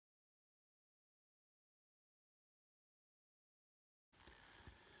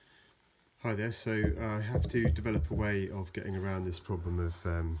Hi there. So I have to develop a way of getting around this problem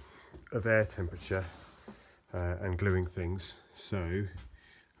of air temperature and gluing things. So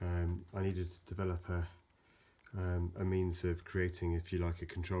I needed to develop a means of creating, if you like, a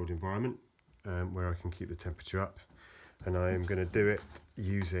controlled environment where I can keep the temperature up, and I am going to do it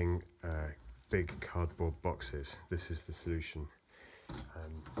using big cardboard boxes. This is the solution.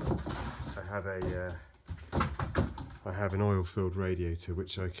 I have an oil-filled radiator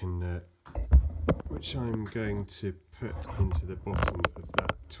which I'm going to put into the bottom of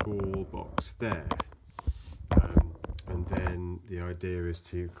that tall box there, and then the idea is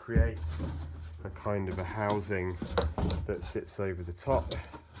to create a kind of a housing that sits over the top,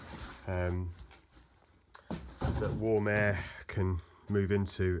 that warm air can move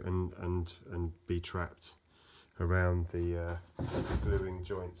into and be trapped around the gluing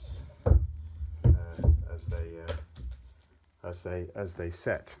joints as they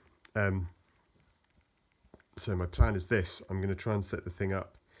set. So my plan is this: I'm going to try and set the thing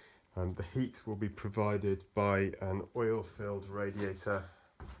up. The heat will be provided by an oil-filled radiator,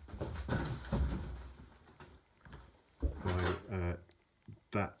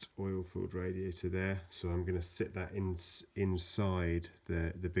 that oil-filled radiator there. So I'm going to sit that inside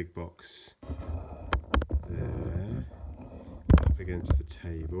the big box there, up against the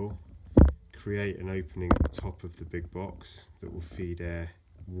table, create an opening at the top of the big box that will feed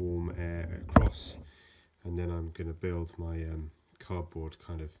warm air across, and then I'm going to build my cardboard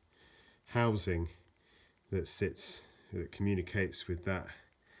kind of housing that communicates with that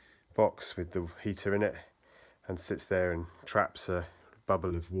box with the heater in it, and sits there and traps a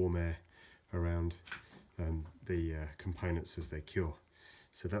bubble of warm air around the components as they cure.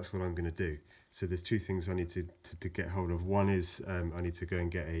 So that's what I'm going to do. So there's two things I need to get hold of. One is I need to go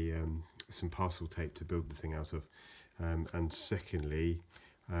and get some parcel tape to build the thing out of, and secondly,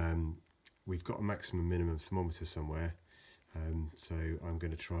 we've got a maximum minimum thermometer somewhere, so I'm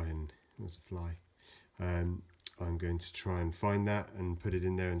going to try and, there's a fly, I'm going to try and find that and put it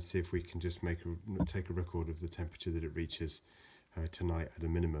in there and see if we can just take a record of the temperature that it reaches tonight at a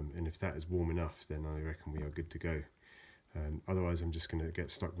minimum, and if that is warm enough, then I reckon we are good to go. Otherwise I'm just going to get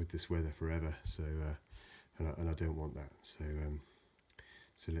stuck with this weather forever, so and I don't want that. So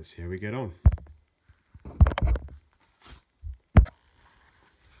let's see how we get on.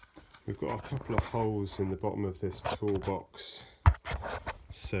 We've got a couple of holes in the bottom of this toolbox,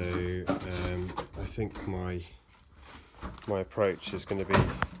 so I think my approach is going to be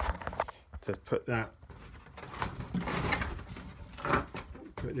to put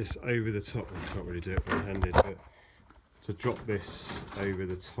this over the top. I can't really do it one-handed, but to drop this over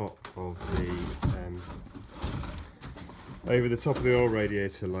the top of the oil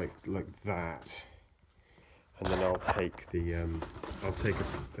radiator like that, and then I'll take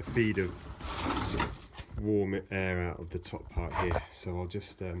a feed of warm air out of the top part here. So I'll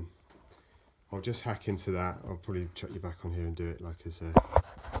just hack into that. I'll probably chuck you back on here and do it like as a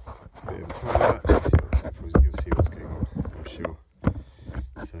bit of a time lapse. You'll see what's going on, I'm sure.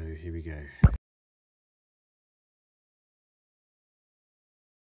 So here we go.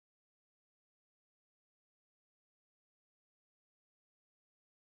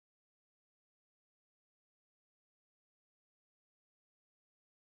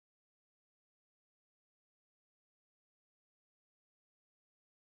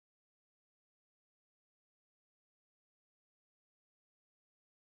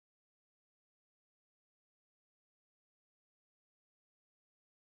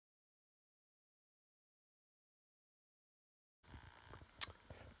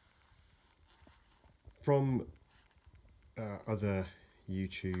 From other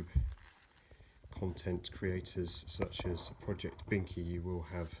YouTube content creators such as Project Binky, you will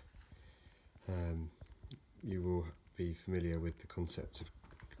be familiar with the concept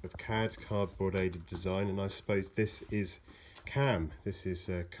of CAD, cardboard aided design, and I suppose this is CAM. This is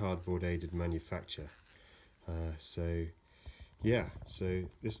cardboard aided manufacture. So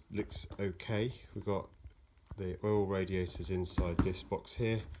this looks okay. We've got the oil radiators inside this box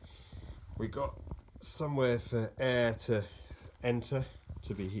here. We got somewhere for air to enter,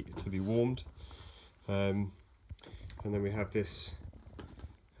 to be warmed, and then we have this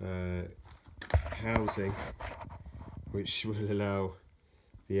housing which will allow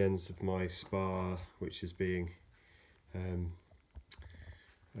the ends of my spar, which is being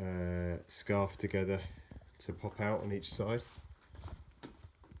scarfed together, to pop out on each side.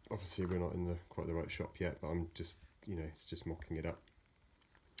 Obviously we're not in quite the right shop yet, but I'm just, it's just mocking it up.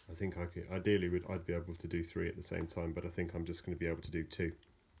 I think I could, ideally I'd be able to do 3 at the same time, but I think I'm just going to be able to do 2.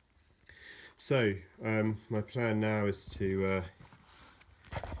 So my plan now is to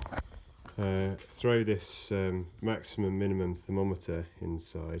throw this maximum minimum thermometer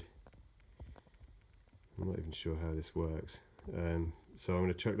inside. I'm not even sure how this works. So I'm going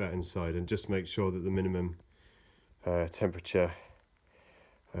to chuck that inside and just make sure that the minimum temperature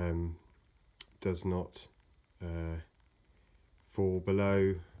does not fall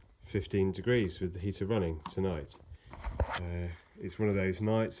below 15 degrees with the heater running tonight. It's one of those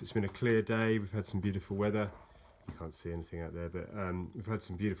nights, it's been a clear day, we've had some beautiful weather. You can't see anything out there, but we've had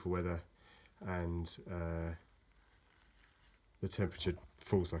some beautiful weather, and the temperature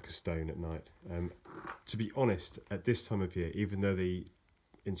falls like a stone at night. To be honest, at this time of year, even though the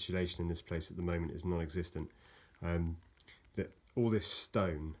insulation in this place at the moment is non-existent, all this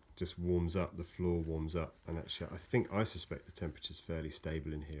stone just warms up, the floor warms up, and actually I suspect the temperature's fairly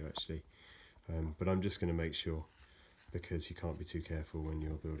stable in here actually, but I'm just going to make sure, because you can't be too careful when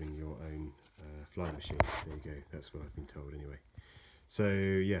you're building your own fly machine. There you go, that's what I've been told anyway. So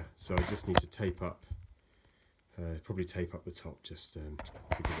yeah, so I just need to tape up, probably tape up the top just to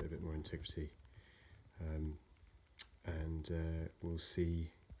give it a bit more integrity, and we'll see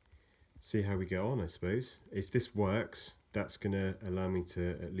how we go on, I suppose. If this works, that's going to allow me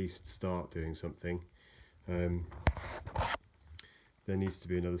to at least start doing something. There needs to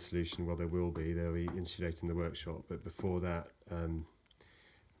be another solution. Well, there will be. They'll be insulating the workshop, but before that,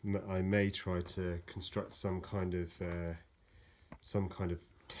 I may try to construct some kind of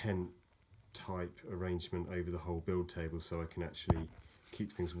tent type arrangement over the whole build table, so I can actually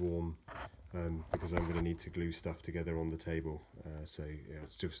keep things warm, because I'm going to need to glue stuff together on the table. So yeah,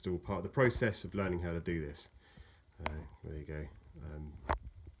 it's just all part of the process of learning how to do this. There you go.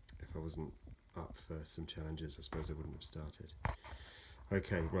 If I wasn't up for some challenges, I suppose I wouldn't have started.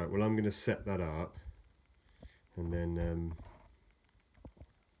 Okay, right, well I'm going to set that up, and then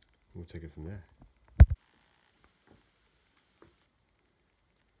we'll take it from there.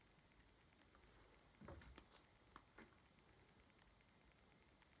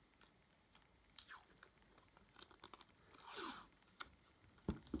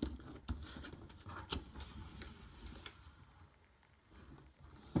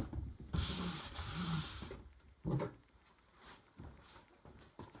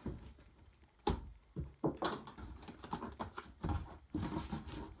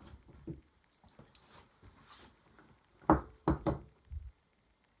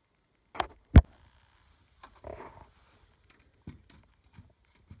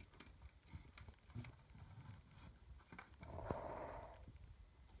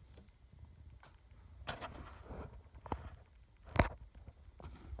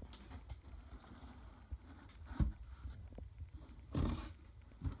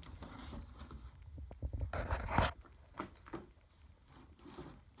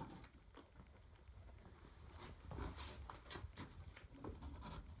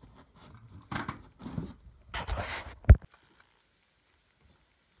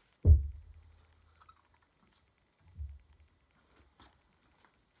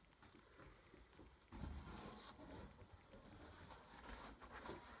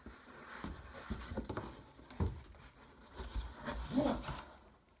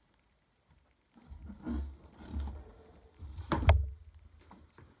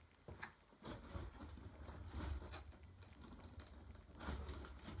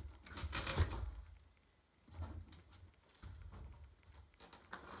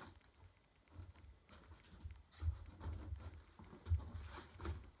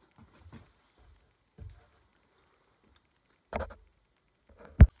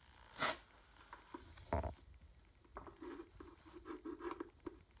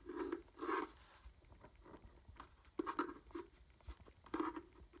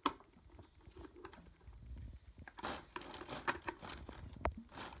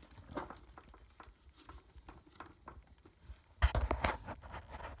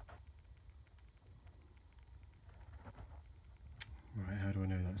 Right, how do I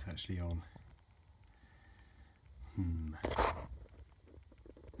know that's actually on?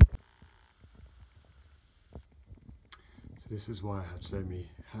 So this is why I have so many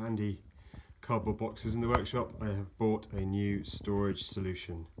handy cardboard boxes in the workshop. I have bought a new storage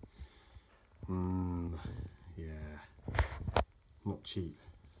solution. Yeah, not cheap,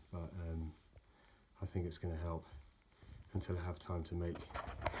 but I think it's going to help until I have time to make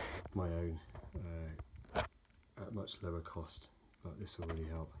my own at much lower cost. But this will really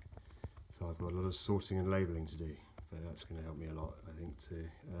help. So I've got a lot of sorting and labelling to do, but that's going to help me a lot, I think, to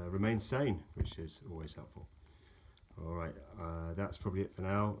remain sane, which is always helpful. Alright, that's probably it for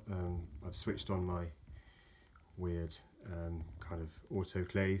now. I've switched on my weird kind of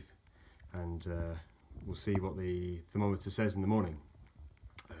autoclave, and we'll see what the thermometer says in the morning.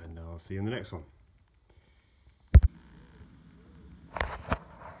 and I'll see you in the next one.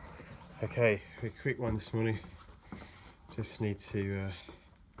 Okay, a quick one this morning. Just need to,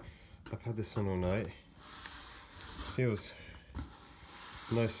 I've had this on all night. Feels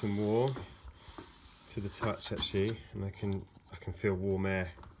nice and warm to the touch actually, and I can feel warm air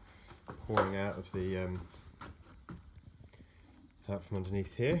pouring out of the out from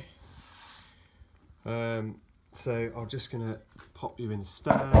underneath here. So I'm just gonna pop you in the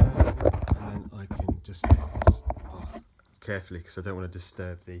stand, and then I can just lift this off carefully because I don't want to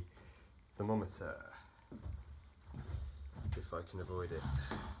disturb the thermometer if I can avoid it.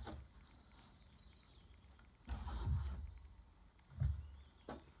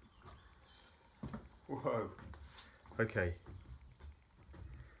 Whoa, okay,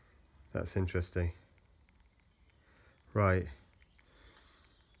 that's interesting. Right,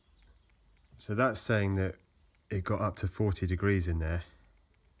 so that's saying that it got up to 40 degrees in there.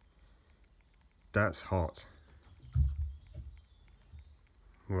 That's hot.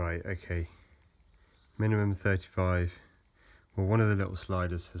 Right, okay, minimum 35. Well, one of the little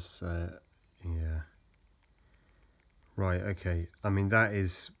sliders has, yeah. Right, okay, I mean that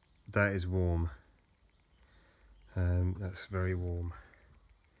is warm. That's very warm.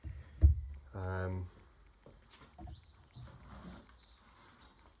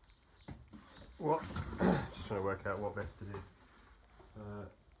 What? Just trying to work out what best to do.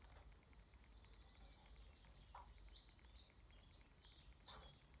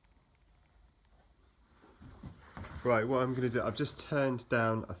 Right, what I'm going to do, I've just turned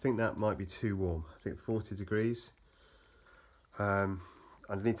down, I think that might be too warm. I think 40 degrees. I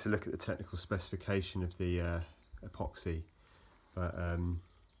need to look at the technical specification of the epoxy, but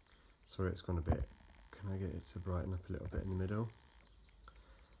sorry it's gone a bit, can I get it to brighten up a little bit in the middle?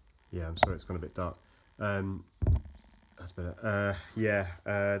 Yeah, I'm sorry it's gone a bit dark. That's better. Yeah,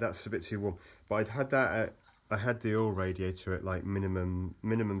 that's a bit too warm. But I'd had that at, I had the oil radiator at like minimum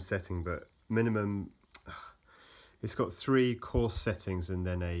setting, but minimum, it's got 3 coarse settings and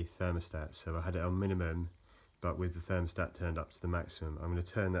then a thermostat. So I had it on minimum, but with the thermostat turned up to the maximum. I'm going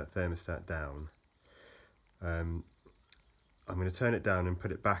to turn that thermostat down. I'm going to turn it down and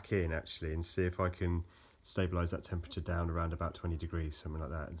put it back in actually, and see if I can stabilize that temperature down around about 20 degrees, something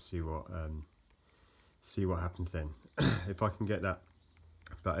like that, and see what happens then. If I can get that,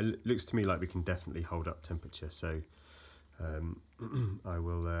 but it looks to me like we can definitely hold up temperature, so I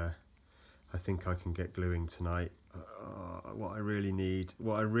will I think I can get gluing tonight. What I really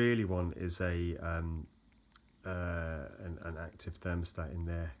want is an active thermostat in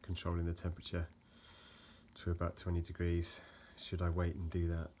there controlling the temperature to about 20 degrees. Should I wait and do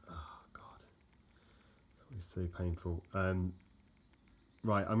that? Oh god, it's so painful.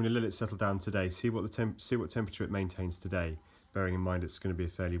 Right, I'm going to let it settle down today, see what temperature it maintains today, bearing in mind it's going to be a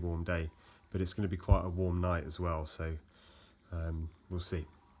fairly warm day, but it's going to be quite a warm night as well, so we'll see.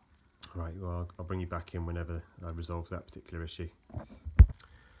 Right, well, I'll bring you back in whenever I resolve that particular issue.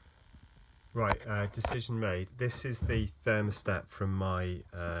 Right, decision made. This is the thermostat from my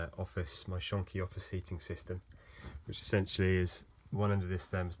office, my Shonky office heating system, which essentially is one end of this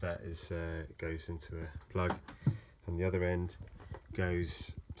thermostat is goes into a plug, and the other end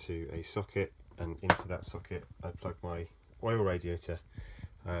goes to a socket, and into that socket I plug my oil radiator.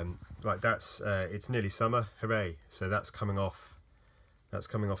 Right, that's it's nearly summer, hooray! So that's coming off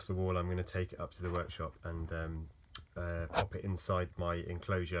the wall. I'm going to take it up to the workshop and pop it inside my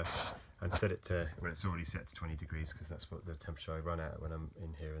enclosure and set it to, well, it's already set to 20 degrees because that's what the temperature I run at when I'm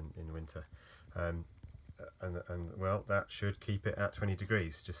in here in winter. And well, that should keep it at 20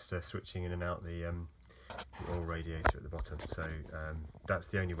 degrees, just switching in and out the oil radiator at the bottom. So that's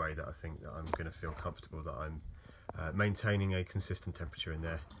the only way that I think that I'm going to feel comfortable that I'm maintaining a consistent temperature in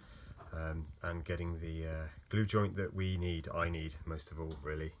there, and getting the glue joint that I need most of all,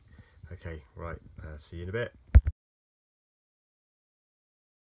 really. Okay, right, see you in a bit.